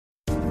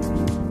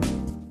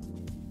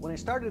When I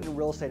started in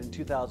real estate in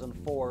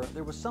 2004,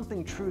 there was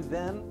something true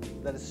then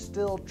that is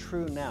still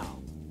true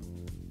now.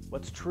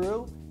 What's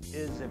true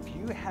is if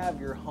you have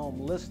your home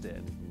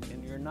listed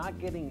and you're not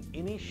getting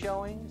any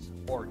showings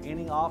or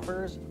any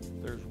offers,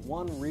 there's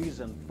one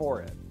reason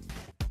for it.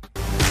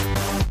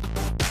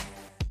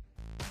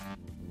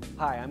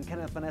 Hi, I'm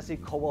Kenneth Vanessa,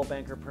 Coldwell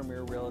Banker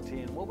Premier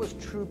Realty, and what was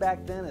true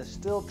back then is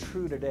still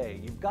true today.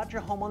 You've got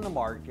your home on the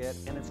market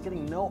and it's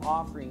getting no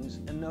offerings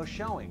and no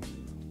showings.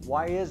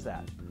 Why is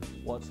that?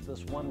 Well, it's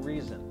this one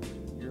reason.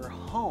 Your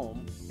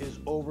home is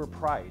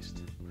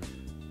overpriced.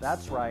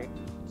 That's right.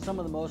 Some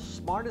of the most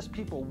smartest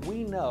people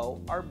we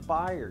know are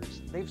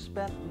buyers. They've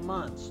spent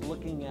months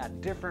looking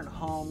at different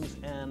homes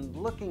and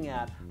looking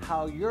at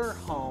how your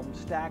home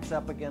stacks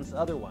up against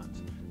other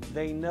ones.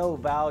 They know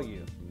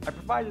value. I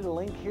provided a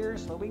link here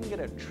so that we can get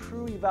a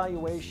true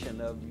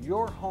evaluation of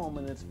your home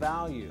and its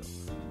value.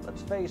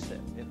 Let's face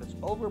it, if it's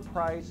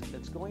overpriced,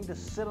 it's going to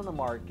sit on the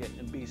market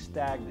and be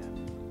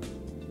stagnant.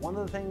 One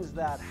of the things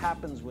that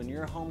happens when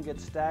your home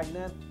gets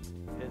stagnant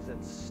is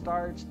it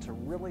starts to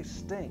really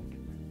stink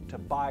to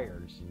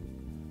buyers.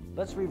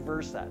 Let's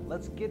reverse that.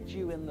 Let's get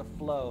you in the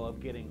flow of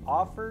getting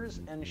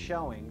offers and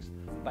showings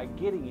by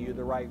getting you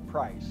the right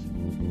price.